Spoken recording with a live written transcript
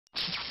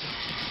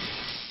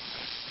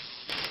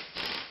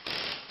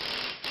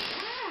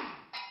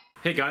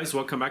Hey guys,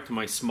 welcome back to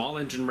my small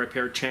engine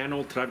repair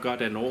channel. Today I've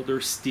got an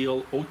older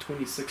STIHL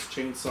 026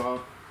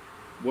 chainsaw.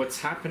 What's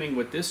happening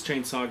with this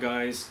chainsaw,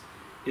 guys,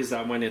 is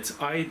that when it's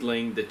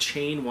idling, the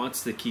chain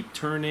wants to keep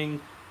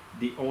turning.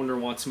 The owner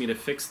wants me to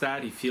fix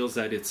that. He feels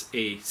that it's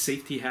a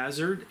safety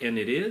hazard, and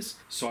it is.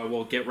 So I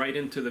will get right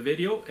into the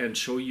video and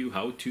show you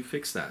how to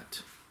fix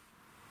that.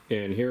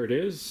 And here it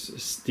is,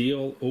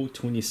 STIHL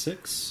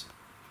 026.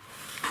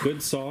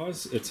 Good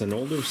saws. It's an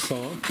older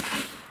saw,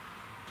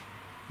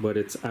 but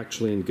it's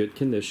actually in good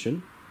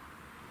condition.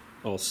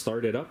 I'll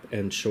start it up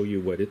and show you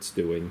what it's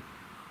doing.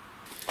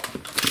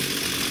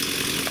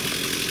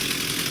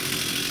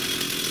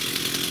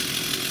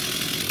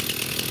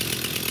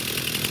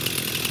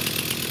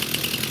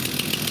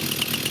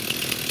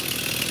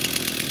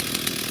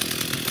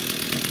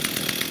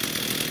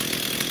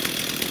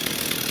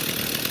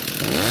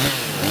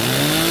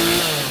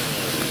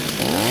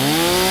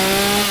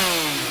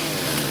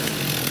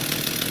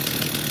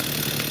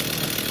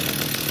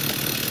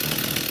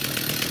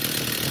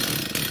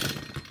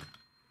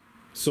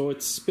 So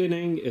it's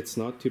spinning. It's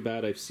not too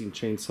bad. I've seen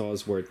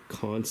chainsaws where it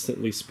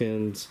constantly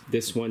spins.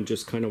 This one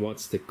just kind of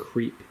wants to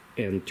creep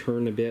and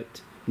turn a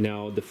bit.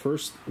 Now, the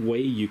first way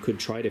you could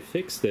try to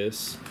fix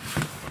this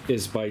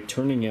is by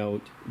turning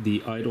out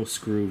the idle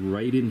screw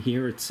right in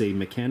here. It's a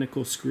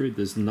mechanical screw. It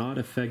does not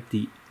affect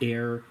the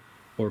air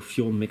or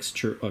fuel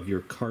mixture of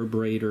your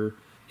carburetor.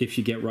 If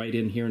you get right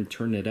in here and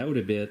turn it out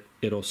a bit,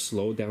 it'll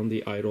slow down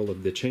the idle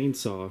of the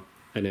chainsaw,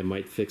 and it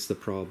might fix the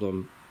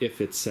problem if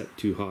it's set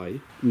too high.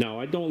 Now,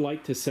 I don't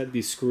like to set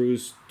these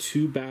screws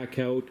too back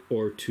out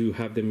or to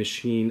have the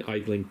machine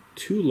idling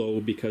too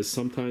low, because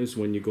sometimes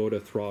when you go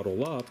to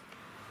throttle up,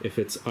 if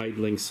it's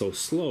idling so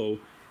slow,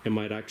 it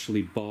might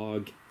actually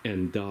bog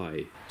and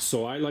die.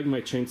 So I like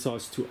my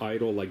chainsaws to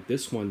idle like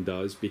this one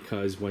does,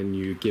 because when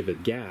you give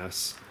it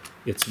gas,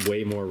 it's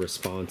way more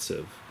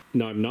responsive.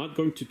 Now, I'm not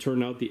going to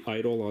turn out the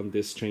idle on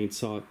this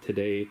chainsaw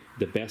today.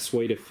 The best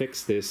way to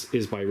fix this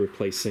is by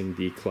replacing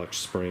the clutch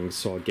springs,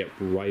 so I'll get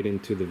right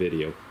into the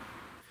video.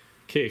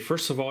 Okay,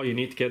 first of all, you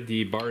need to get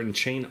the bar and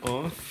chain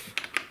off.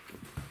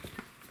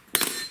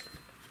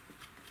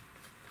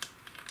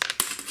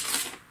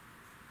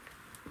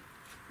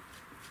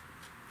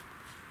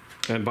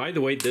 And by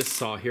the way, this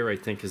saw here I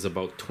think is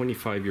about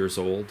 25 years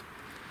old.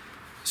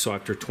 So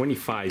after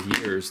 25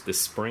 years, the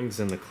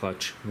springs in the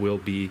clutch will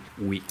be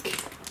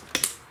weak.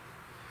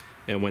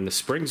 And when the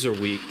springs are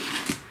weak,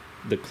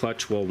 the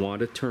clutch will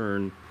want to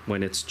turn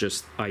when it's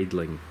just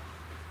idling.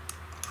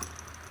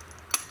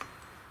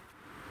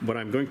 What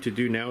I'm going to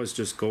do now is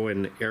just go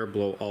and air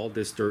blow all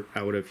this dirt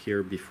out of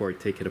here before I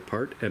take it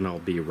apart, and I'll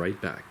be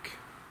right back.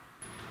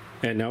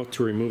 And now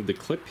to remove the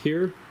clip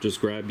here,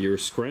 just grab your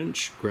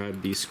scrunch,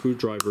 grab the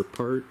screwdriver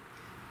part,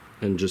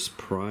 and just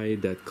pry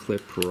that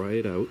clip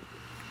right out.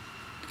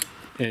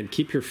 And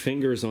keep your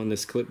fingers on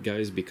this clip,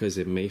 guys, because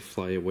it may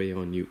fly away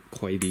on you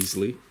quite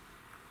easily.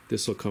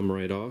 This will come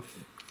right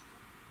off.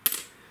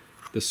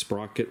 The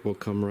sprocket will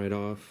come right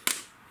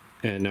off.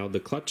 And now the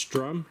clutch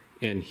drum,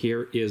 and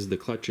here is the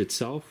clutch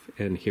itself,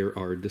 and here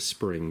are the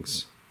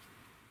springs.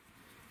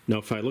 Now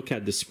if I look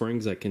at the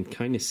springs, I can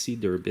kind of see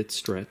they're a bit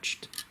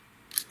stretched.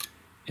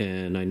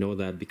 And I know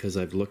that because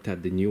I've looked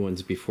at the new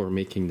ones before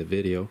making the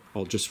video.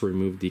 I'll just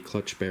remove the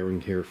clutch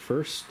bearing here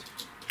first.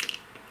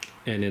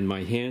 And in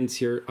my hands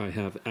here, I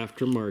have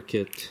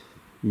aftermarket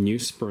new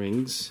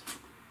springs.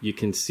 You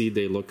can see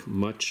they look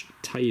much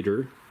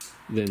tighter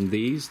than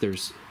these.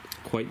 There's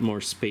quite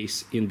more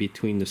space in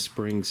between the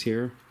springs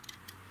here,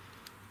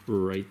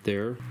 right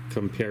there,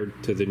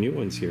 compared to the new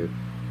ones here.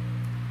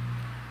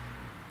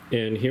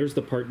 And here's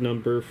the part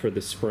number for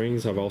the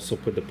springs. I've also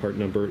put the part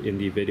number in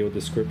the video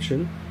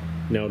description.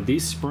 Now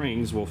these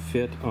springs will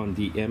fit on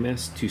the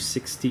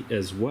MS260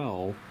 as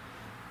well,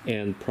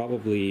 and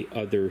probably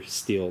other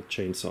STIHL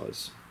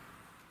chainsaws.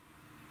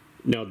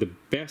 Now the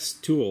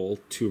best tool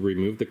to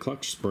remove the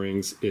clutch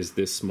springs is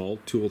this small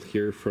tool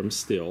here from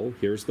STIHL.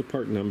 Here's the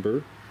part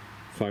number,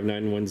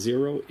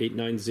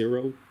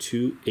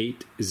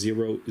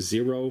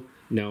 5910-890-2800.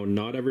 Now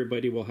not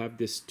everybody will have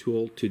this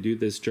tool to do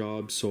this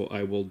job, so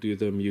I will do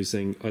them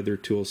using other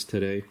tools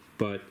today.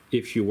 But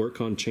if you work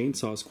on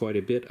chainsaws quite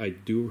a bit, I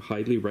do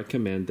highly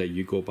recommend that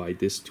you go buy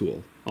this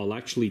tool. I'll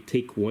actually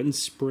take one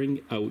spring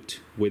out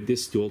with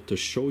this tool to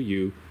show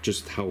you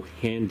just how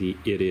handy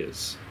it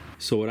is.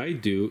 So what I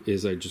do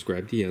is I just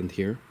grab the end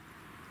here,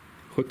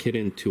 hook it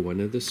into one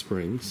of the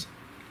springs,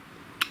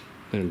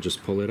 and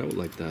just pull it out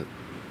like that.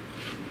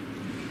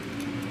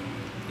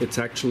 It's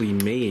actually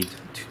made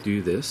to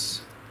do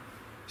this.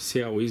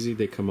 See how easy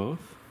they come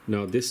off?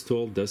 Now this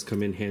tool does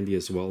come in handy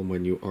as well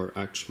when you are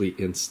actually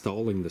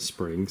installing the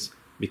springs,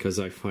 because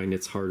I find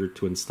it's harder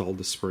to install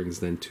the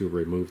springs than to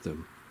remove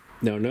them.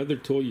 Now another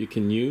tool you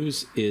can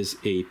use is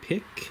a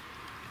pick.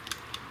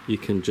 You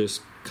can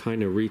just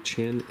kind of reach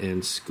in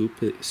and scoop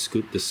the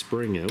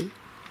spring out.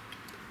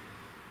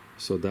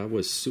 So that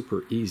was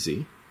super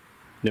easy.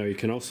 Now you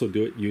can also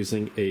do it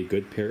using a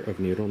good pair of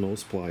needle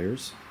nose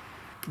pliers.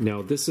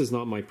 Now this is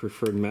not my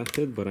preferred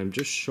method, but I'm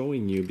just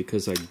showing you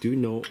because I do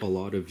know a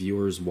lot of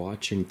viewers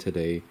watching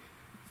today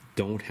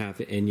don't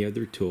have any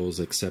other tools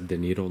except the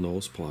needle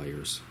nose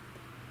pliers.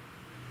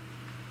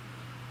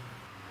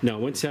 Now,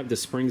 once you have the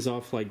springs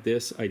off like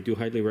this, I do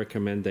highly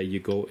recommend that you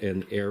go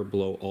and air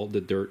blow all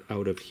the dirt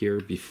out of here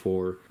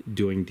before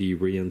doing the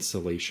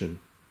reinstallation.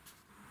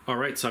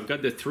 Alright, so I've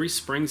got the 3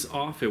 springs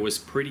off. It was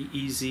pretty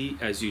easy,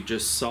 as you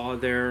just saw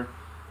there.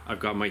 I've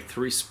got my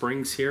 3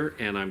 springs here,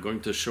 and I'm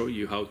going to show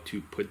you how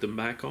to put them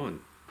back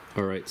on.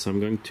 Alright, so I'm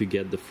going to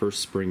get the first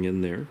spring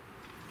in there.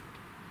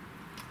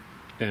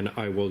 And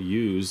I will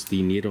use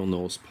the needle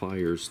nose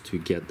pliers to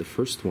get the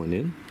first one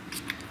in.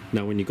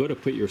 Now when you go to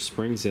put your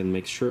springs in,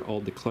 make sure all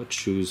the clutch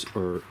shoes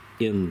are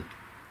in.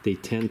 They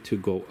tend to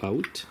go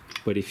out,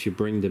 but if you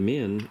bring them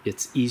in,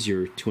 it's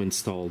easier to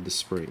install the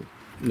spring.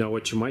 Now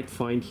what you might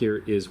find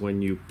here is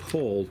when you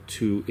pull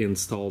to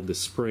install the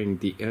spring,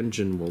 the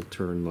engine will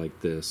turn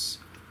like this.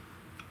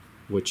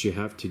 What you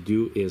have to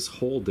do is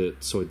hold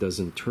it so it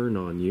doesn't turn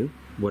on you.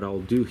 What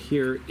I'll do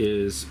here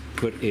is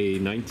put a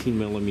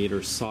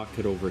 19mm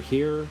socket over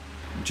here,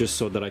 just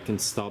so that I can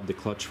stop the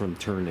clutch from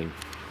turning.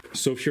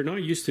 So if you're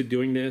not used to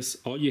doing this,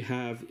 all you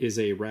have is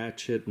a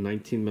ratchet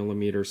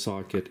 19mm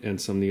socket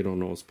and some needle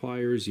nose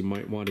pliers. You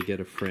might want to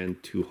get a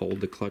friend to hold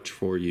the clutch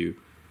for you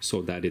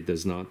so that it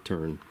does not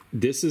turn.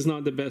 This is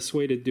not the best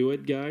way to do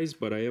it, guys,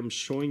 but I am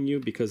showing you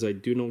because I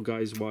do know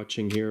guys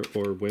watching here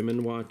or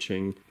women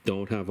watching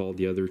don't have all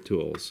the other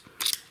tools.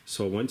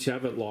 So once you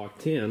have it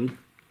locked in,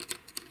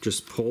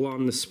 just pull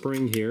on the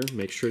spring here,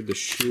 make sure the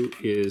shoe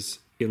is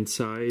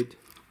inside.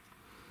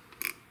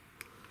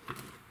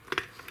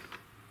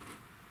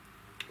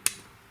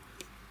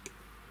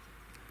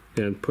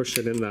 And push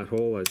it in that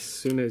hole as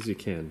soon as you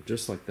can,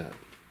 just like that.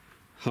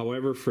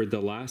 However, for the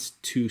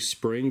last 2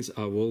 springs,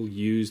 I will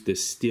use the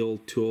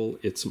STIHL tool.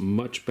 It's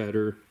much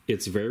better.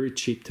 It's very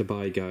cheap to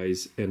buy,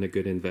 guys, and a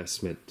good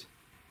investment.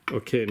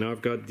 Okay, now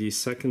I've got the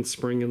second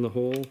spring in the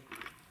hole.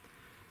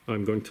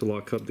 I'm going to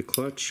lock up the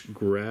clutch,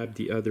 grab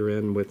the other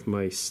end with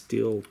my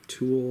STIHL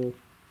tool.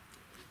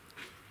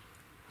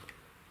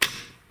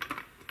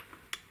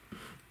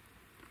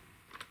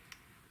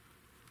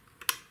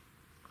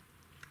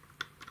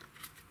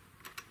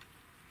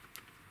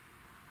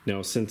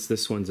 Now, since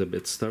this one's a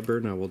bit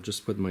stubborn, I will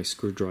just put my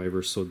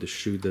screwdriver so the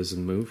shoe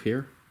doesn't move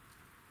here.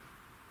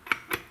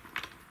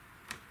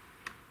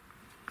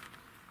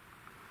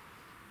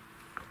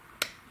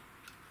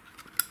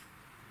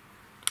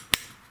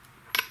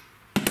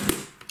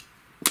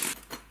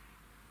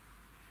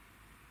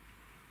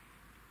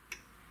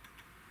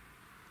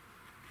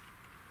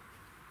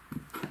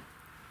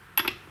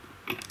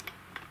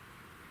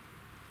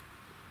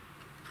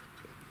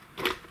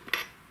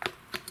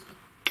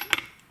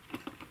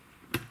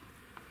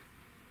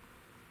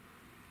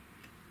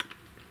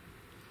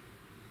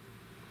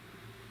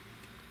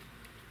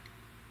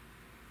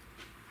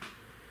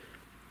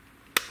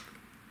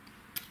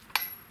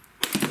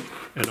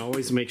 And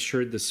always make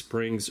sure the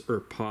springs are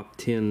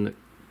popped in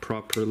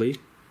properly.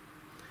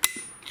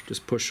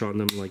 Just push on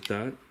them like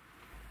that.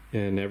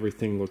 And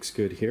everything looks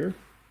good here.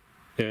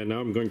 And now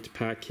I'm going to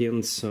pack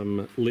in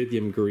some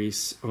lithium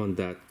grease on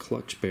that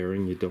clutch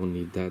bearing. You don't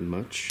need that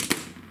much.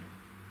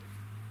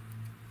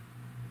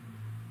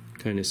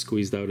 Kind of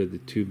squeezed out of the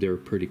tube there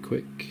pretty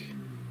quick.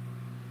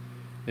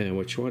 And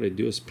what you want to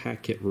do is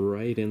pack it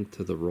right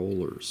into the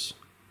rollers.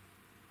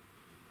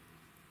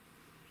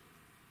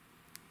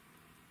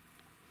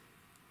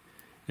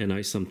 And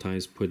I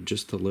sometimes put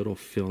just a little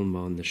film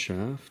on the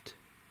shaft.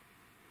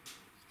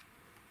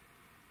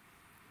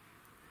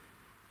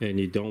 And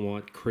you don't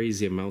want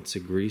crazy amounts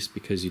of grease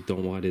because you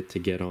don't want it to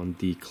get on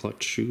the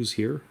clutch shoes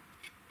here.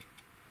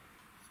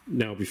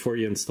 Now, before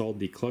you install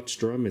the clutch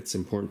drum, it's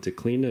important to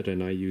clean it,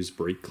 and I use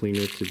brake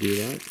cleaner to do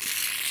that.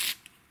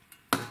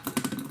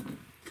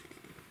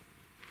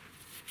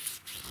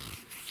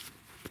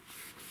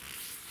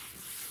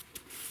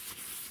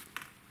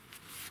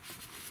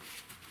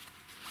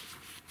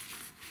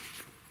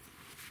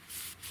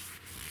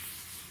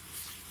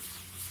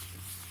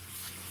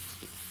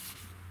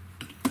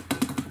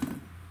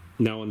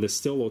 Now on the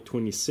STIHL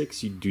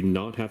 026, you do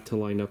not have to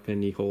line up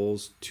any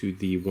holes to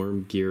the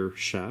worm gear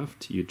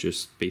shaft. You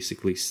just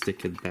basically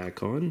stick it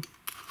back on.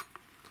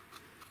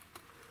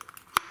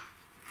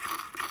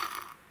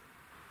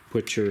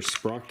 Put your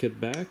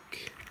sprocket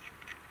back.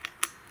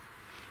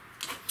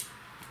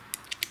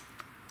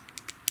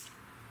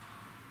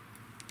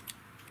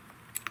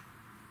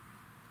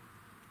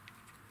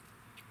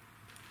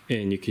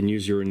 And you can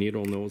use your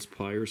needle nose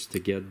pliers to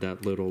get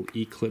that little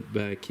E-clip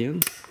back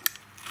in.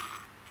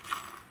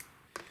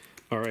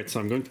 Alright, so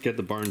I'm going to get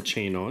the barn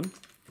chain on.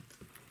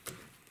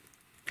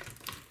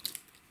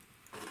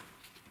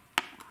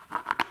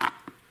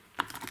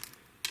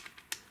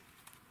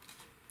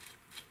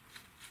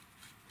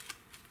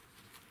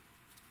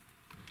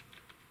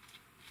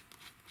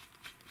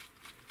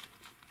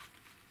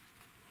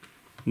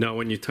 Now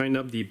when you tighten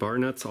up the bar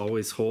nuts,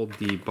 always hold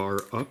the bar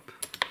up.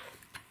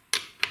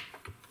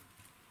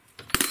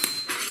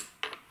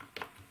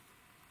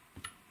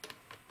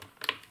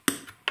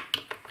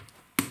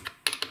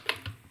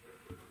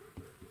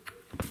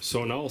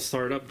 So now I'll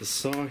start up the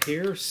saw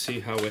here, see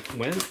how it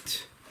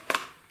went.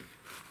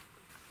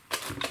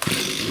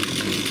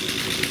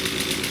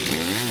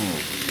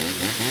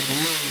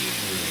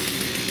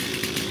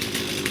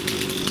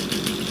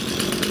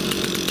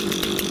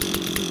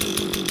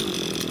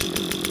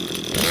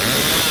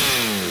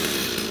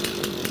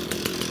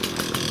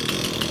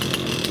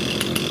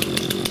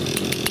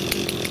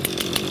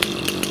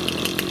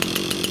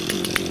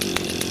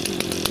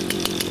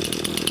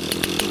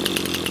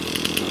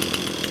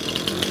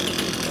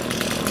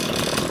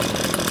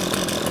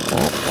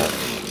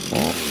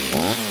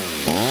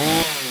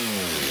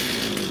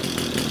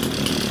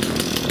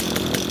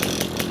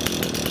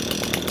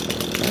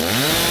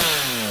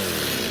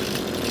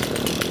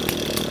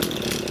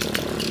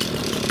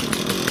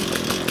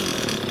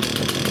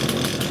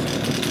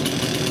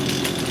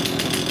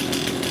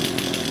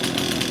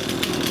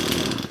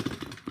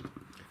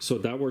 So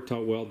that worked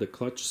out well. The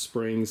clutch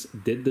springs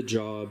did the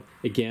job.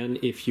 Again,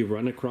 if you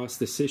run across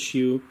this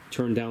issue,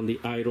 turn down the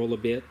idle a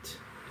bit.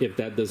 If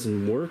that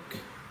doesn't work,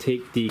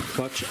 take the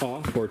clutch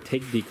off or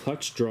take the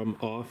clutch drum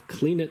off.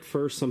 Clean it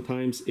first.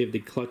 Sometimes if the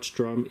clutch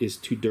drum is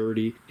too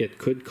dirty, it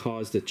could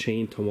cause the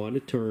chain to want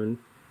to turn.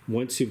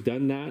 Once you've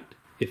done that,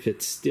 if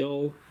it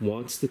still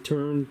wants to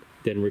turn,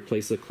 then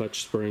replace the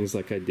clutch springs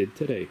like I did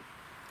today.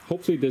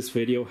 Hopefully this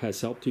video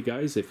has helped you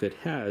guys. If it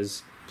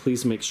has,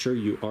 please make sure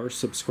you are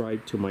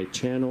subscribed to my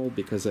channel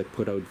because I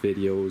put out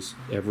videos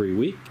every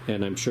week,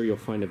 and I'm sure you'll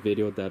find a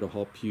video that'll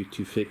help you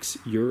to fix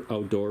your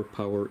outdoor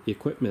power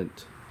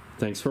equipment.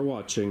 Thanks for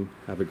watching.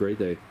 Have a great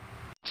day.